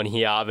wasn't born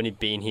here. I've only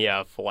been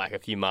here for like a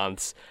few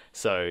months.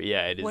 So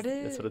yeah, it is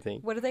that sort of thing.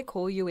 What do they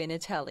call you in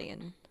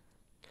Italian?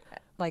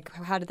 Like,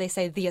 how do they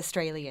say the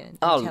Australian?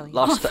 Oh, Italian?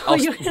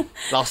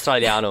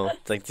 l'Australiano.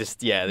 It's like just,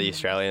 the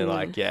Australian,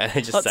 like, they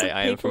just Lots say of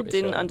I am from people didn't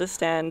Australia.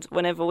 understand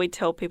whenever we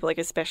tell people, like,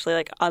 especially,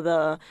 like,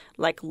 other,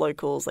 like,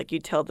 locals, like, you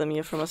tell them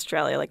you're from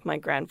Australia, like, my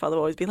grandfather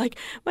would always be like,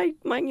 my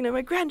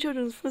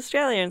grandchildren's from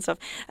Australia and stuff,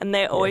 and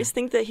they always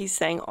think that he's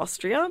saying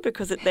Austria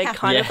because they're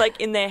kind of,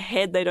 like, in their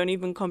head, they don't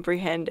even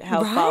comprehend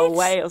how far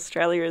away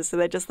Australia is, so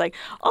they're just like,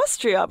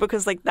 Austria,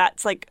 because, like,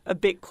 that's, like, a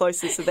bit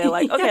closer, so they're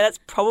like, okay, that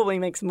probably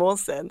makes more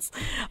sense.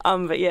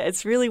 But yeah,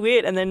 it's really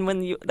weird. And then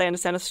when they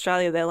understand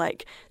Australia, they're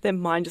like, their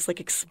mind just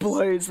like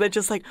explodes. They're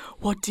just like,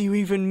 what do you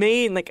even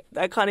mean? Like,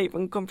 I can't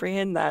even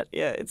comprehend that.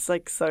 Yeah, it's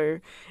like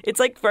it's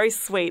like very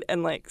sweet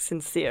and like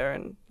sincere,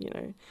 and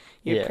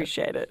you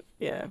appreciate it.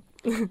 Yeah.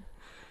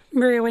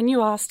 Maria, when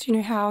you asked,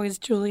 how is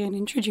Julian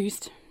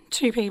introduced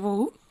to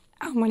people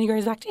when he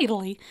goes back to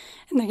Italy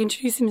and they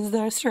introduce him as the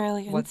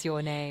Australian? What's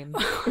your name?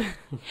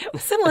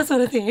 Similar sort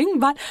of thing,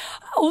 but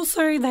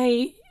also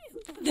they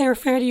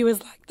refer to you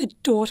as like the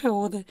daughter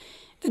or the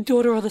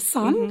daughter or the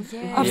son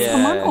of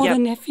someone, or the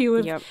nephew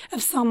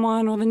of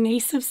someone, or the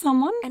niece of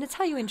someone. And it's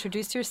how you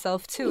introduce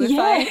yourself too.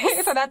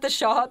 If I'm at the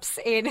shops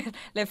in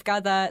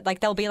Lefkada, like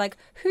they'll be like,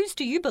 "Whose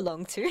do you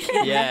belong to?"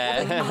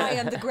 Yeah. Like, I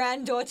am the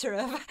granddaughter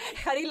of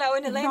Harila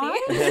and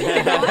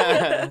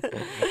Eleni.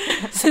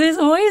 Right? So there's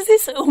always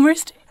this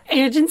almost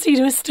urgency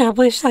to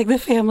establish like the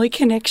family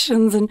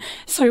connections, and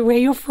so where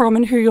you're from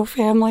and who your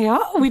family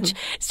are, which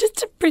is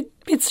just a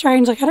bit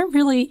strange. Like, I don't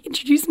really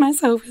introduce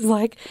myself as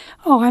like,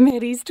 oh, I'm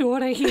Eddie's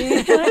daughter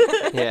here.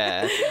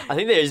 Yeah, I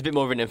think there is a bit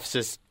more of an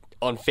emphasis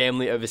on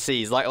family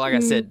overseas. Like I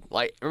said,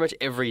 like pretty much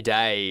every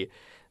day,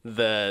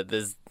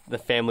 there's the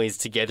families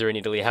together in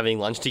Italy having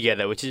lunch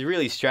together, which is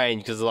really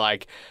strange because,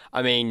 like,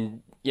 I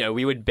mean,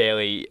 we would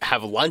barely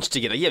have lunch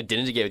together. You have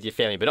dinner together with your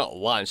family, but not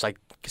lunch. Like,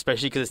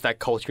 especially because it's that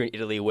culture in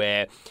Italy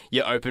where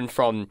you're open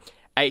from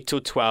 8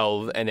 till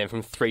 12 and then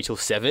from 3 till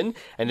 7,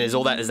 and there's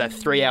that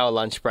 3-hour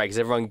lunch break as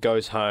everyone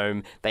goes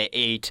home, they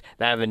eat,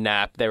 they have a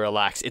nap, they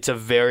relax. It's a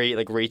very,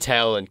 like,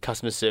 retail and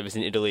customer service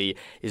in Italy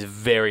is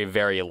very,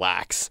 very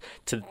lax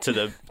to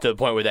the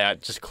point where they're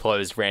just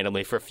closed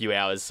randomly for a few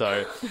hours.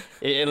 So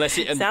unless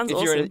sounds if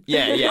awesome. You're in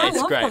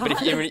it's great. that.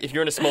 But if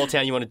you're in a small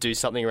town, you want to do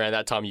something around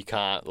that time, you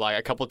can't. Like,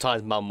 a couple of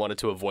times Mum wanted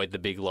to avoid the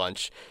big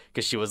lunch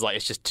because she was like,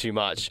 it's just too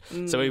much.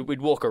 So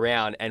we'd walk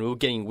around and we were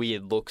getting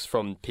weird looks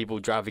from people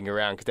driving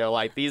around because they were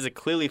like, these are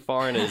clearly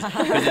foreigners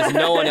because there's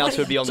no one else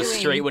who would be on the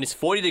street when it's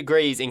 40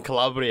 degrees in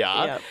Calabria.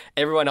 Yep.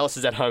 Everyone else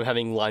is at home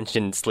having lunch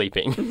and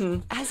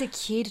sleeping. As a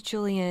kid,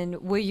 Julian,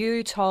 were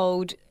you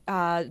told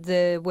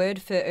the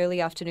word for early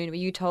afternoon? Were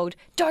you told,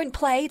 don't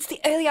play, it's the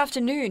early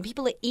afternoon,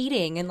 people are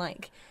eating and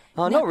like...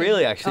 Oh, not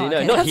really, actually. Oh,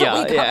 okay. No, not That's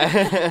what we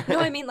here. got. No,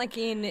 I mean like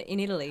in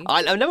Italy.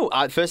 I know.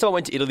 First time I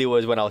went to Italy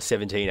was when I was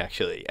 17,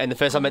 actually. And the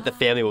first time I met the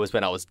family was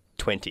when I was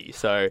 20.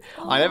 So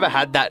I never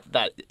had that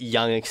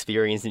young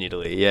experience in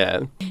Italy.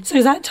 Yeah. So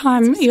is that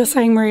time you're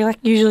saying where you're like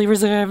usually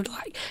reserved,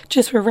 like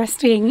just for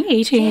resting,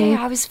 eating?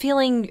 Yeah, I was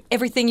feeling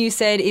everything you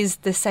said is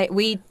the same.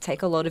 We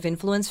take a lot of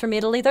influence from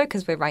Italy though,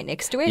 because we're right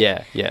next to it.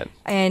 Yeah, yeah.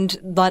 And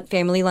that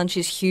family lunch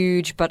is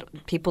huge, but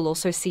people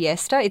also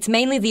siesta. It's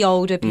mainly the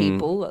older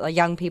people,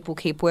 young people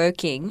keep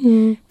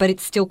working, but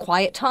it's still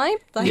quiet time.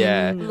 Like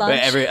Yeah,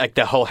 lunch. where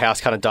the whole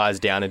house kind of dies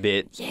down a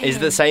bit. Yeah. Is it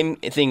the same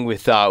thing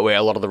with where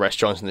a lot of the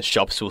restaurants and the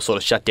shops will sort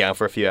of shut down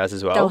for a few hours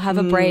as well? They'll have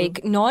a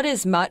break. Not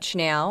as much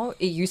now.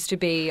 It used to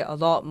be a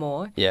lot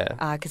more. Yeah.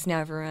 Because now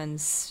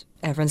everyone's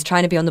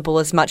trying to be on the ball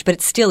as much, but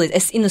it still is.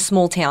 It's in the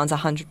small towns,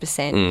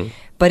 100%.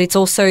 But it's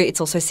also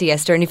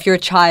siesta. And if you're a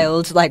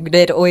child, like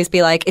they'd always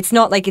be like, it's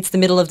not like it's the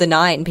middle of the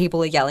night and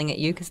people are yelling at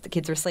you because the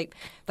kids are asleep.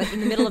 But in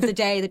the middle of the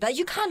day, they'd be like,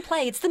 you can't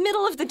play. It's the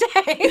middle of the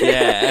day.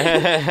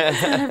 Yeah.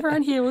 And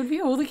everyone here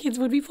all the kids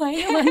would be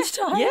playing at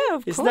lunchtime. Yeah,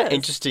 of Isn't course. that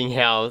interesting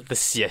how the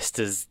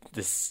siesta's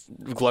this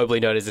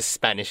globally known as a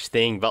Spanish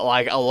thing, but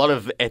like a lot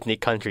of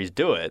ethnic countries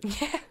do it.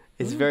 Yeah.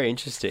 It's very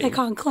interesting. They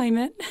can't claim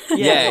it.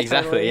 Yeah,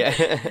 exactly. totally.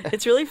 Yeah.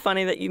 It's really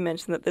funny that you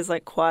mentioned that there's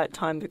like quiet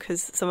time,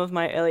 because some of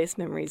my earliest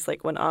memories,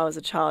 like when I was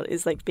a child,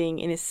 is like being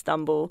in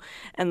Istanbul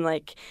and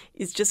like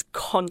it's just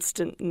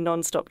constant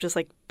non-stop just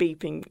like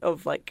beeping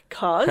of like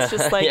cars,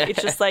 just like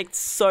it's just like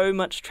so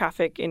much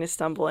traffic in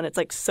Istanbul and it's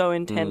like so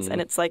intense and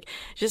it's like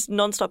just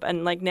non-stop.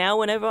 And like now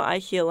whenever I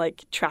hear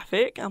like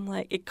traffic, I'm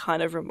like, it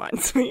kind of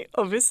reminds me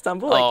of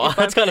Istanbul. Like,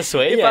 That's kind of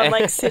sweet. if Yeah. I'm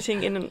like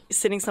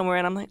sitting somewhere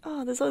and I'm like,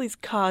 oh, there's all these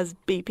cars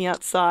beeping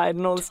outside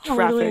and all this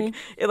Totally. traffic,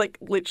 it like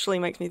literally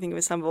makes me think of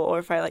Istanbul. Or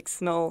if I like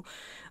smell,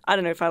 I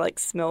don't know, if I like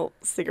smell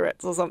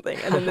cigarettes or something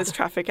and then there's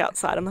traffic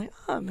outside, I'm like,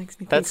 oh, it makes me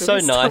think That's of so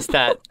Istanbul. nice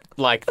that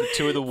like the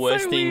two of the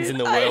worst things in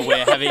the weird. world,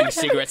 where having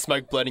cigarette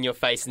smoke blood in your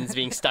face and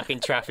being stuck in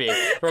traffic,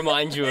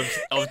 reminds you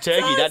of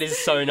Turkey. That is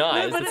so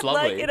nice. No, but It's it, like,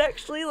 lovely. it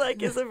actually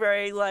like is a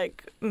very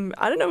like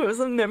I don't know. It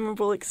was a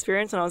memorable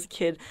experience when I was a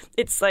kid.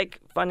 It's like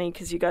funny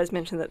because you guys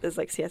mentioned that there's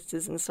like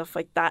siestas and stuff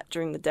like that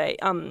during the day.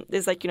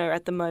 There's like, you know,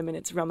 at the moment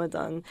it's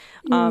Ramadan.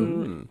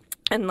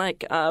 And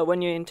like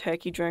when you're in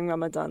Turkey during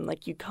Ramadan,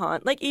 like you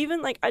can't, like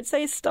even like I'd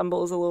say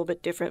Istanbul is a little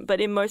bit different, but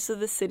in most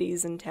of the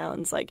cities and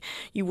towns, like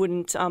you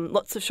wouldn't,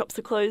 lots of shops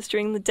are closed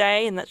during the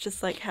day, and that's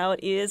just like how it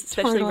is,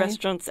 especially Totally.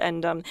 restaurants.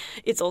 And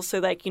it's also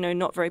like, you know,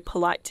 not very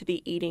polite to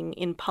be eating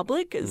in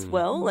public as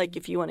well. Like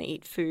if you want to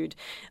eat food,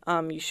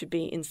 you should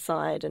be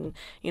inside and,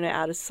 you know,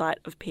 out of sight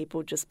of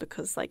people just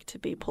because like to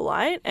be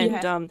polite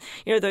and,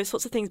 you know, those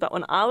sorts of things. But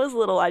when I was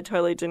little, I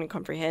totally didn't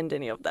comprehend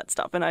any of that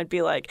stuff. And I'd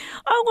be like,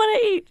 I want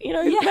to eat, you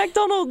know,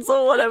 McDonald's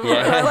or whatever.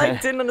 Yeah. And I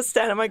like didn't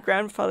understand. And my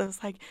grandfather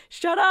was like,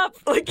 shut up.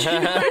 Like, you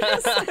know,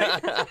 just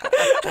like,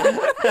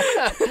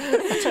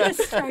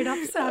 Just straight up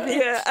savage.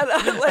 yeah. And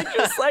I'm like,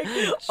 just like,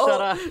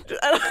 Shut up.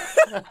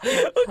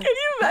 well, can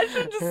you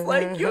imagine just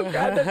like your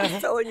granddad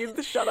just telling you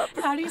to shut up?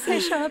 How do you say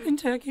shut up in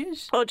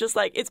Turkish? Or just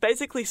like, it's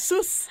basically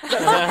sus. That's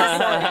what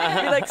you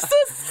say. You're like,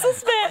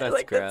 sus man. That's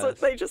Like, that's what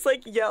gross. they just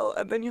like yell.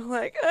 And then you're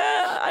like,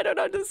 I don't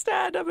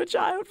understand. I'm a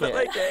child. But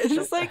like, yeah, it's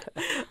just like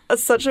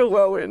such a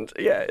whirlwind.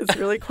 Yeah, it's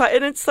really quite,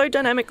 and it's so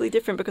dynamically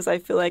different because I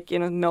feel like, you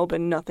know,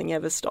 Melbourne, nothing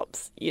ever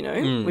stops, you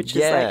know, which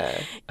is like, I feel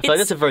like it's-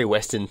 that's a very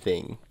Western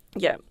thing.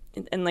 yeah.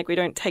 And like we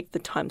don't take the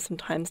time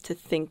sometimes to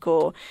think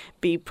or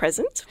be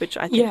present, which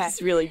I think Yeah. is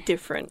really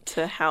different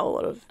to how a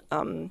lot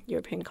of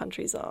European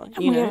countries are. And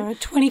You we know, have a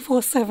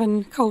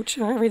 24/7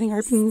 culture.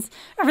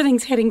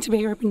 Everything's heading to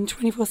be open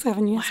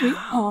 24/7. You have to be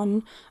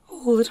on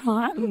all the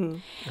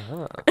time.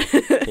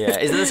 Yeah.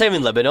 Is it the same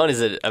in Lebanon? Is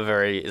it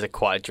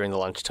quiet during the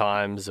lunch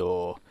times,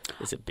 or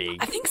is it big?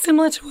 I think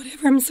similar to what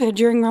Evrim said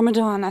during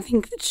Ramadan, I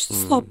think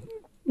that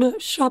the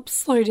shops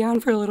slow down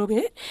for a little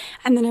bit,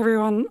 and then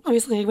everyone,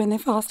 obviously, when their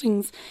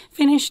fasting's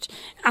finished,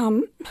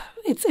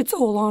 it's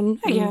all on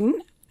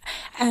again.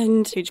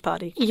 And huge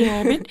party.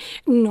 yeah, but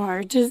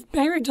no,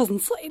 Beirut doesn't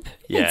sleep.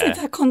 Yeah. It's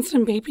that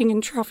constant beeping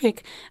and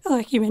traffic,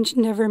 like you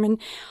mentioned, Evrim. And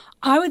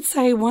I would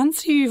say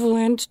once you've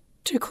learned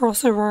to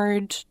cross a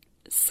road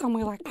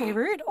somewhere like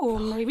Beirut or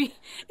maybe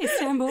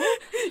Istanbul,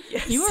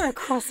 you are a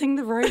crossing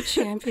the road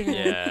champion.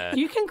 Yeah.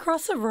 You can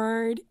cross a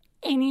road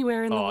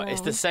anywhere in the world.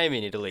 It's the same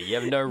in Italy. You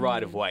have no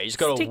right of way. You just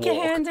got to Stick walk.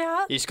 your hand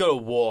out. You just got to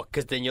walk,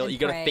 because then you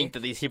got to pray. think that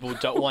these people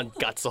don't want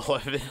guts all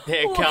over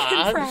their Walk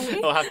car, and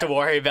pray. or have to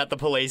worry about the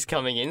police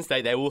coming in.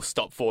 So they will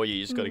stop for you.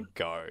 You just got to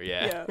go.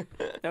 Yeah.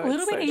 Yeah, no, A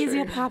little it's bit so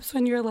easier true. perhaps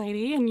when you're a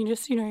lady and you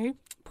just,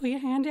 pull your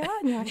hand out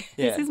and you're like,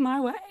 this Yeah. is my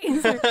way.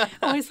 So I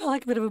always felt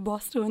like a bit of a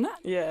boss doing that.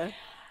 Yeah.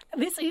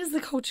 This is the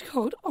Culture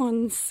Cult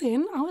on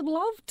Sin. I would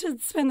love to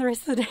spend the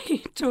rest of the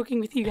day talking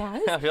with you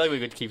guys. I feel like we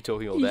could keep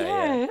talking all day.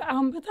 Yeah.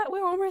 But that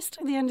we're almost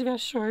at the end of our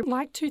show. I'd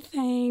like to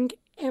thank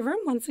Evrim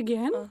once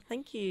again, Oh,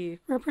 thank you.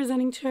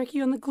 representing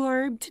Turkey on the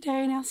globe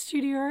today in our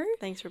studio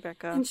Thanks,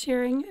 Rebecca. and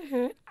sharing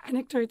her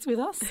anecdotes with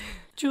us.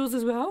 Jules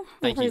as well,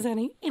 Thank you.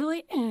 representing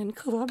Italy and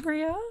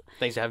Calabria.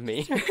 Thanks for having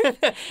me.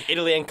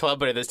 Italy and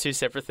Calabria, there's two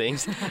separate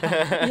things.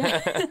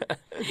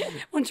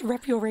 Want to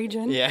rep your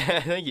region.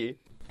 Yeah, thank you.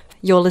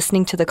 You're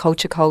listening to The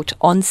Culture Cult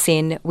on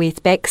SYN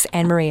with Bex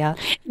and Maria.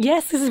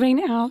 Yes, this has been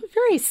our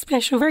very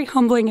special, very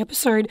humbling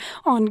episode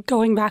on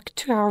going back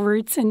to our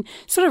roots and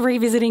sort of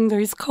revisiting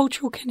those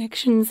cultural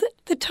connections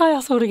that tie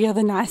us all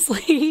together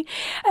nicely.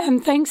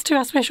 Thanks to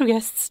our special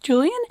guests,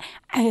 Julian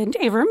and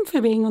Evram, for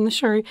being on the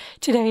show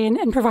today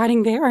and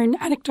providing their own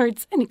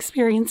anecdotes and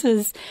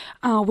experiences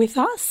with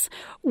us.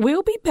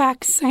 We'll be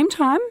back same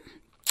time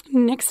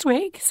next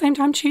week, same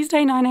time,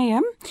 Tuesday, 9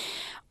 a.m.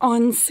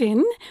 on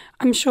SYN.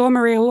 I'm sure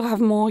Maria will have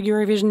more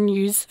Eurovision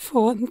news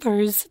for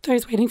those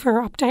waiting for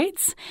her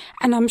updates.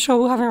 And I'm sure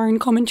we'll have our own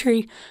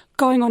commentary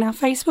going on our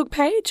Facebook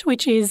page,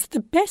 which is the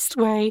best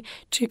way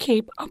to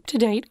keep up to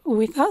date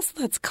with us.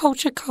 That's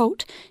Culture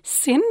Cult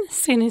SYN.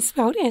 SYN is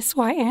spelled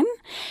S-Y-N.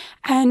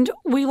 And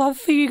we love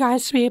for you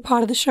guys to be a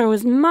part of the show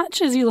as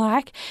much as you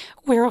like.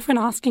 We're often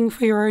asking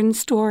for your own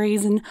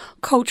stories and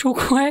cultural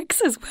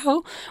quirks as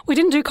well. We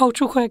didn't do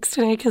cultural quirks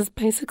today because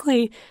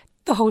basically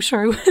the whole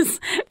show was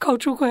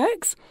cultural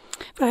quirks,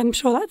 but I'm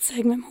sure that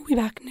segment will be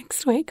back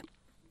next week.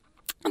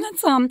 And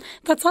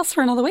that's us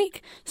for another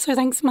week. So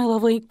thanks, my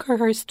lovely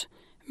co-host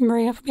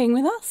Maria, for being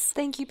with us.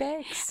 Thank you,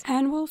 Bex.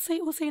 And we'll see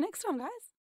you next time, guys.